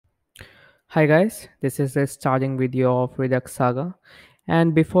Hi guys, this is the starting video of Redux Saga,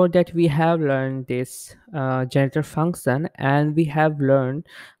 and before that we have learned this generator function, and we have learned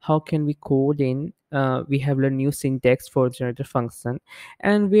how can we code in. We have learned new syntax for generator function,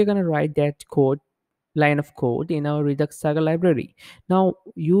 and we're gonna write that code line of code in our Redux Saga library. Now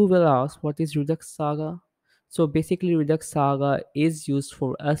you will ask, what is Redux Saga? So basically, Redux Saga is used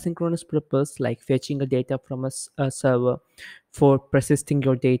for asynchronous purpose like fetching a data from a server, for persisting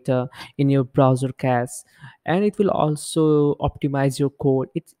your data in your browser cache, and it will also optimize your code.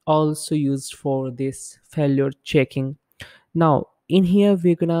 It's also used for this failure checking. Now in here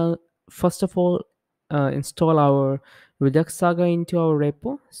we're gonna first of all install our Redux Saga into our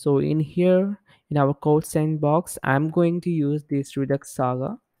repo. So in here, in our code sandbox, I'm going to use this Redux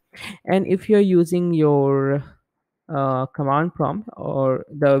Saga. And if you're using your command prompt or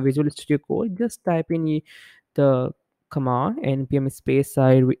the Visual Studio Code, just type in the command npm space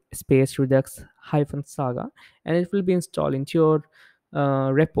space redux hyphen saga, and it will be installed into your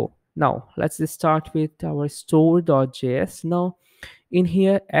repo. Now let's just start with our store.js. Now in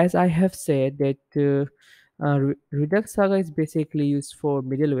here, as I have said that Redux Saga is basically used for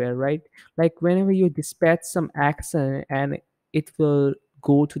middleware, right? Like whenever you dispatch some action and it will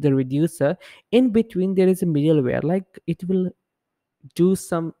go to the reducer, in between there is a middleware, like it will do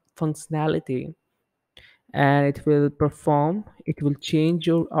some functionality, and it will change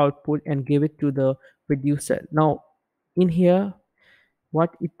your output and give it to the reducer. Now in here,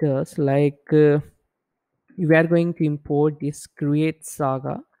 what it does, we are going to import this create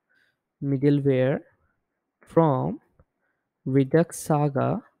saga middleware from Redux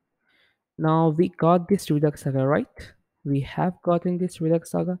Saga. Now we got this Redux Saga, right? We have gotten this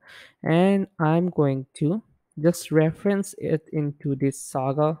Redux Saga, and I'm going to just reference it into this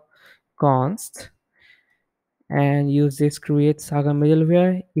Saga const and use this create Saga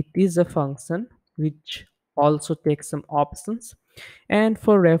middleware. It is a function which also takes some options, and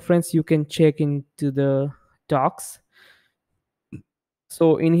for reference you can check into the docs.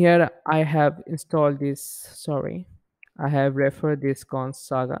 So in here I have installed this, sorry, I have referred this const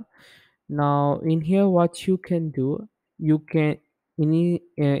saga. Now in here what you can do, you can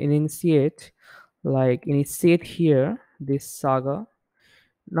initiate here this saga.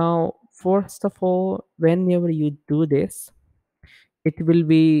 Now first of all, whenever you do this, it will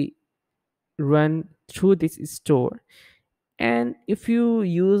be run through this store, and if you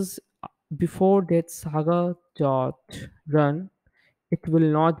use before that saga dot run, it will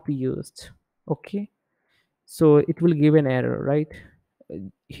not be used. Okay, so it will give an error, right?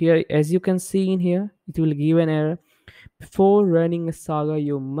 Here, as you can see in here, it will give an error. Before running a saga,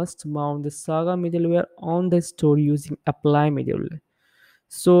 you must mount the saga middleware on the store using apply middleware.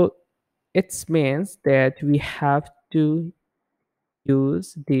 So it means that we have to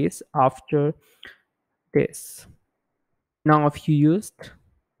use this after this. Now if you used,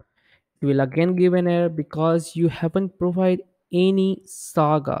 it will again give an error because you haven't provided any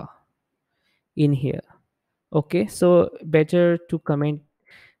saga in here. Okay, so better to comment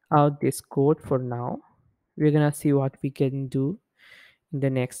out this code for now. We're gonna see what we can do in the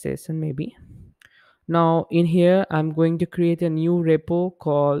next session maybe. Now in here I'm going to create a new repo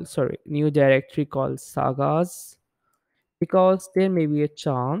called, sorry, new directory called sagas, because there may be a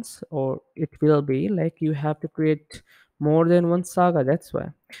chance, or it will be like you have to create more than one saga. That's why.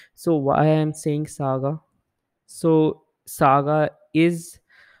 So why I'm saying saga, so saga is,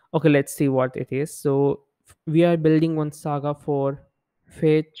 okay, let's see what it is. So we are building one saga for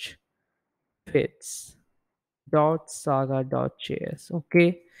fetch fits dot saga dot js.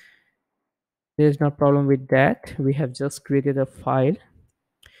 Okay, there's no problem with that. We have just created a file.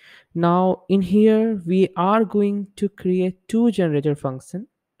 Now in here we are going to create two generator function.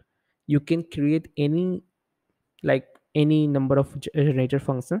 You can create any, like any number of generator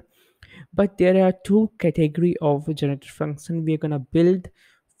function, but there are two category of generator function we're gonna build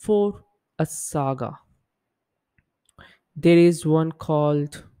for a saga. There is one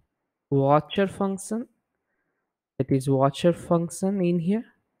called watcher function, that is watcher function in here,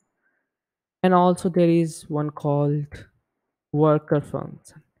 and also there is one called worker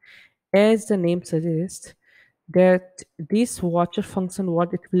function. As the name suggests, that this watcher function,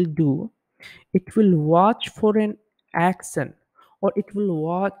 what it will do, it will watch for an action, or it will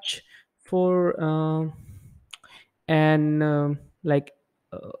watch for an like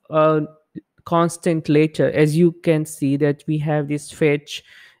a constant later. As you can see that we have this fetch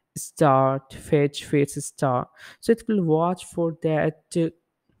start, fetch fetch star, so it will watch for that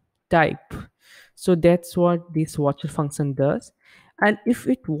type. So that's what this watcher function does. And if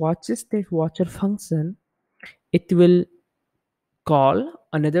it watches that watcher function, it will call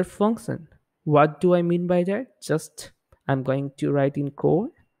another function. What do I mean by that? Just I'm going to write in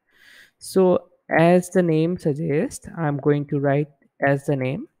code. So as the name suggests, I'm going to write as the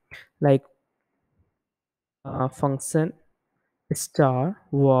name, like function star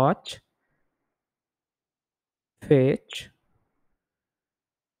watch fetch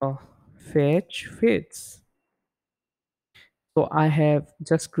uh, fetch fits. So I have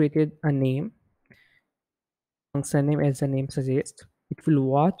just created a name, function name as the name suggests. It will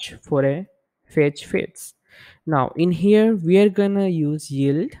watch for a fetch fits. Now in here we are gonna use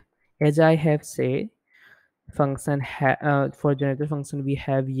yield, as I have said. For generator function we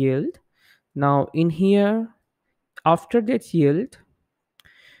have yield. Now in here, after that yield,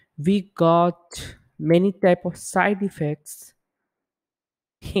 we got many type of side effects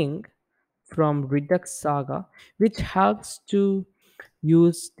thing from Redux Saga, which helps to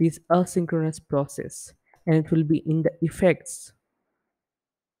use this asynchronous process, and it will be in the effects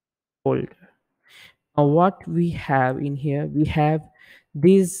folder. Now what we have in here, we have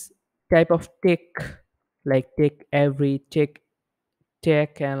this type of tick, like take every, take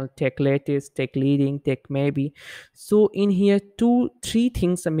tech, and tech latest, tech leading, tech maybe. So in here three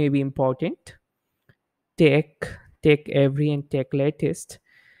things are maybe important: tech, tech every, and tech latest.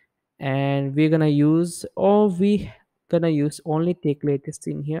 And we're gonna use, or we gonna use only tech latest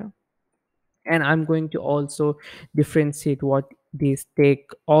in here. And I'm going to also differentiate what these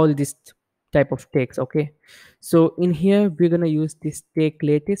take, all this type of takes. Okay, so in here we're gonna use this take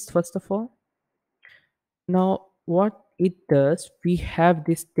latest first of all. Now what it does, we have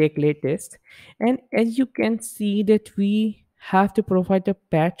this take latest, and as you can see that we have to provide a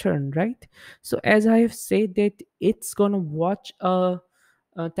pattern, right? So as I have said that it's gonna watch a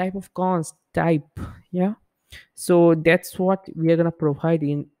type of const type. Yeah, so that's what we are gonna provide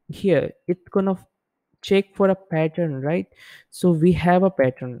in here. It's gonna check for a pattern, right? So we have a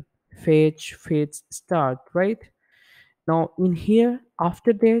pattern, fetch fetch start, right? Now in here,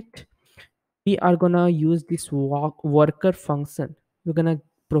 after that, we are gonna use this worker function. We're gonna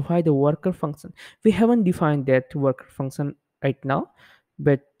provide a worker function. We haven't defined that worker function right now,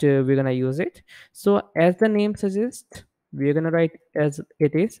 but we're gonna use it. So as the name suggests, we're gonna write as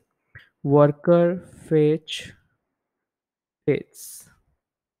it is, worker fetch fits.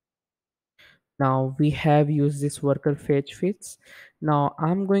 Now we have used this worker fetch fits. Now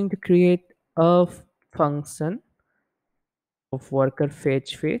I'm going to create a function of worker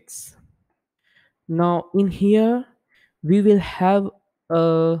fetch fits. Now in here we will have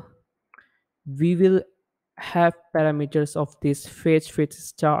a we will have parameters of this fetch fetch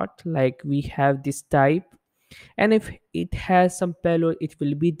start, like we have this type, and if it has some payload it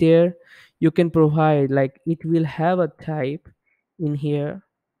will be there. You can provide, like it will have a type in here,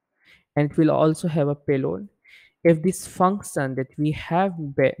 and it will also have a payload. If this function that we have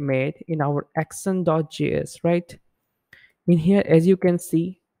made in our action.js, right, in here as you can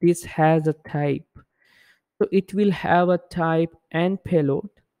see, this has a type. So it will have a type and payload,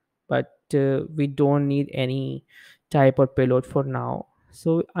 but we don't need any type or payload for now.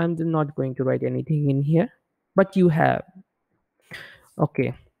 So I'm not going to write anything in here, but you have.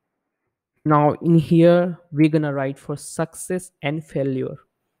 Okay. Now in here, we're gonna write for success and failure,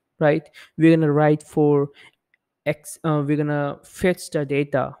 right? We're gonna write for we're gonna fetch the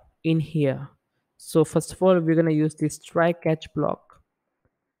data in here. So first of all, we're gonna use this try catch block,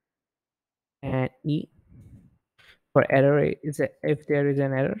 and E for error is if there is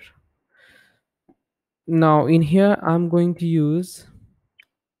an error. Now in here I'm going to use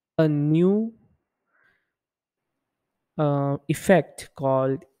a new effect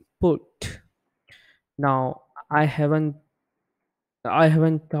called put. Now I haven't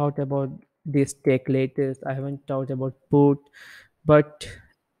thought about this take latest, I haven't thought about put, but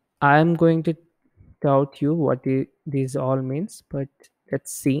I'm going to taught you what these all means. But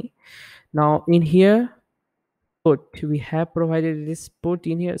let's see. Now in here, put, we have provided this put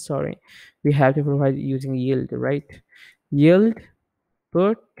in here, sorry, we have to provide using yield, right? Yield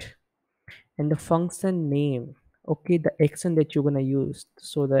put, and the function name. Okay, the action that you're gonna use.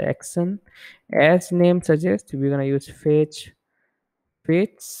 So the action, as name suggests, we're gonna use fetch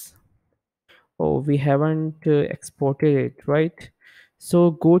fits. Oh, we haven't exported it, right?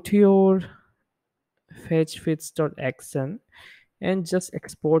 So go to your fetch fits.action and just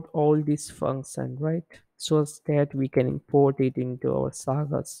export all these function, right, so that we can import it into our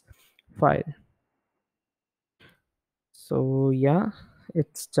sagas file. So yeah,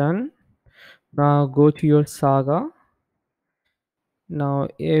 it's done. Now go to your saga. Now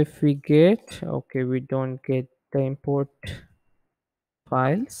if we get, okay, we don't get the import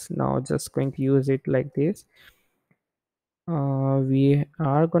files. Now just going to use it like this. We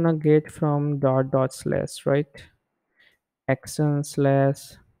are gonna get from dot slash, right? Action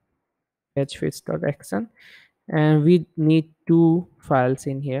slash phfits.action, and we need two files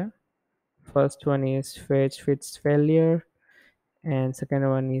in here. First one is fetch fits failure, and second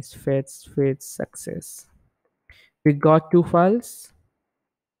one is fetch fits success. We got two files,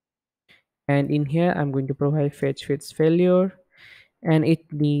 and in here I'm going to provide fetch fits failure, and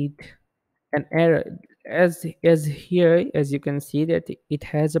it need an error. As here, as you can see that it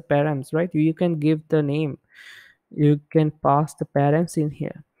has a params, right? You can give the name, you can pass the params in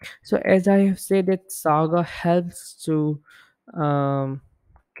here. So as I have said, that Saga helps to um,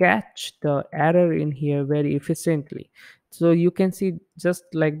 catch the error in here very efficiently. So you can see just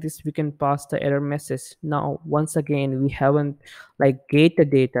like this we can pass the error message. Now once again we haven't like get the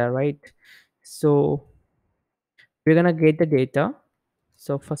data, right? So we're gonna get the data.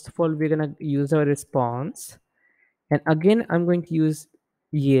 So first of all we're gonna use our response, and again I'm going to use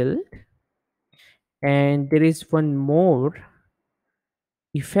yield, and there is one more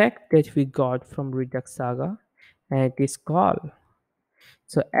effect that we got from Redux Saga, and it is call.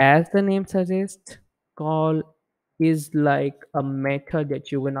 So as the name suggests, call is like a method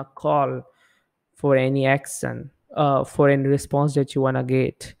that you're gonna call for any action, for any response that you wanna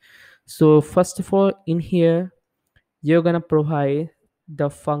get. So first of all, in here, you're gonna provide the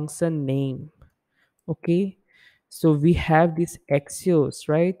function name. Okay. So we have this Axios,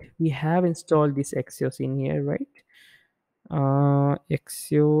 right? We have installed this Axios in here, right?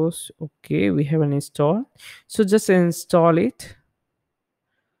 Axios. Okay, we have an install. So just install it.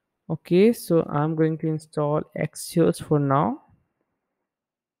 Okay, so I'm going to install Axios for now.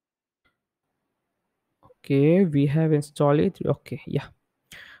 Okay, we have installed it. Okay, yeah.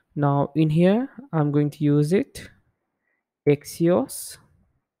 Now in here, I'm going to use it. Axios.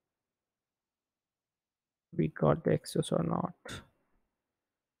 We got the Axios or not?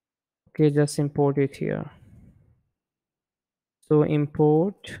 Okay, just import it here. So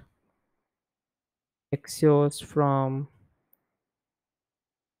import Axios from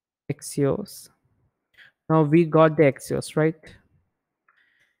Axios. Now we got the Axios, right?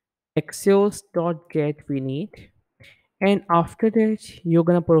 Axios.get we need. And after that, you're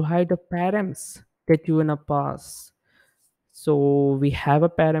gonna provide the params that you're gonna pass. So we have a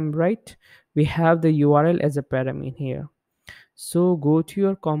param, right? We have the URL as a param in here. So go to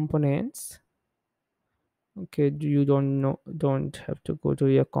your components. Okay, you don't have to go to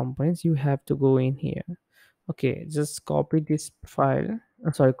your components, you have to go in here. Okay, just copy this file,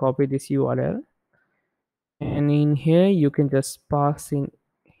 sorry, copy this URL, and in here you can just pass in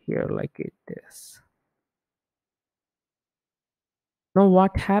here like it is. Now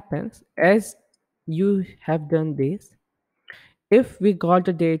what happens as you have done this, if we got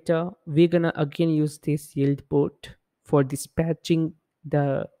the data, we're gonna again use this yield put for dispatching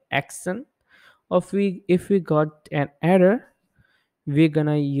the action. Of we if we got an error, we're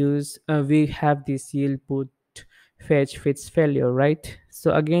gonna use we have this yield put fetch fits failure, right?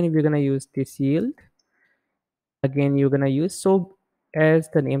 So again we're gonna use this yield. Again you're gonna use, so as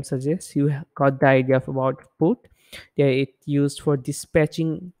the name suggests, you got the idea of about put. Yeah, it used for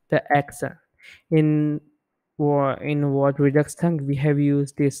dispatching the action. In in what redux-thunk we have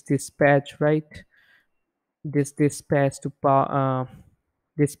used this dispatch, right? This dispatch to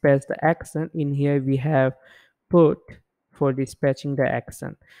dispatch the action. In here we have put for dispatching the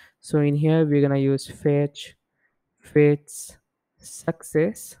action. So in here we're gonna use fetch fits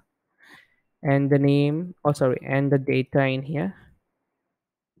success, and the name, oh sorry, and the data in here.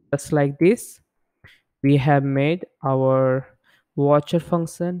 Just like this we have made our watcher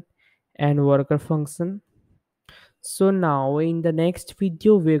function and worker function. So now in the next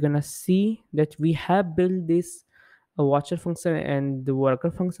video we're gonna see that we have built this a watcher function and the worker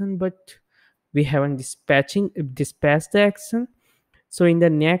function, but we haven't dispatched the action. So in the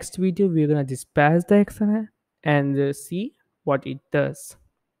next video we're gonna dispatch the action and see what it does.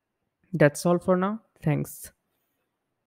 That's all for now. Thanks.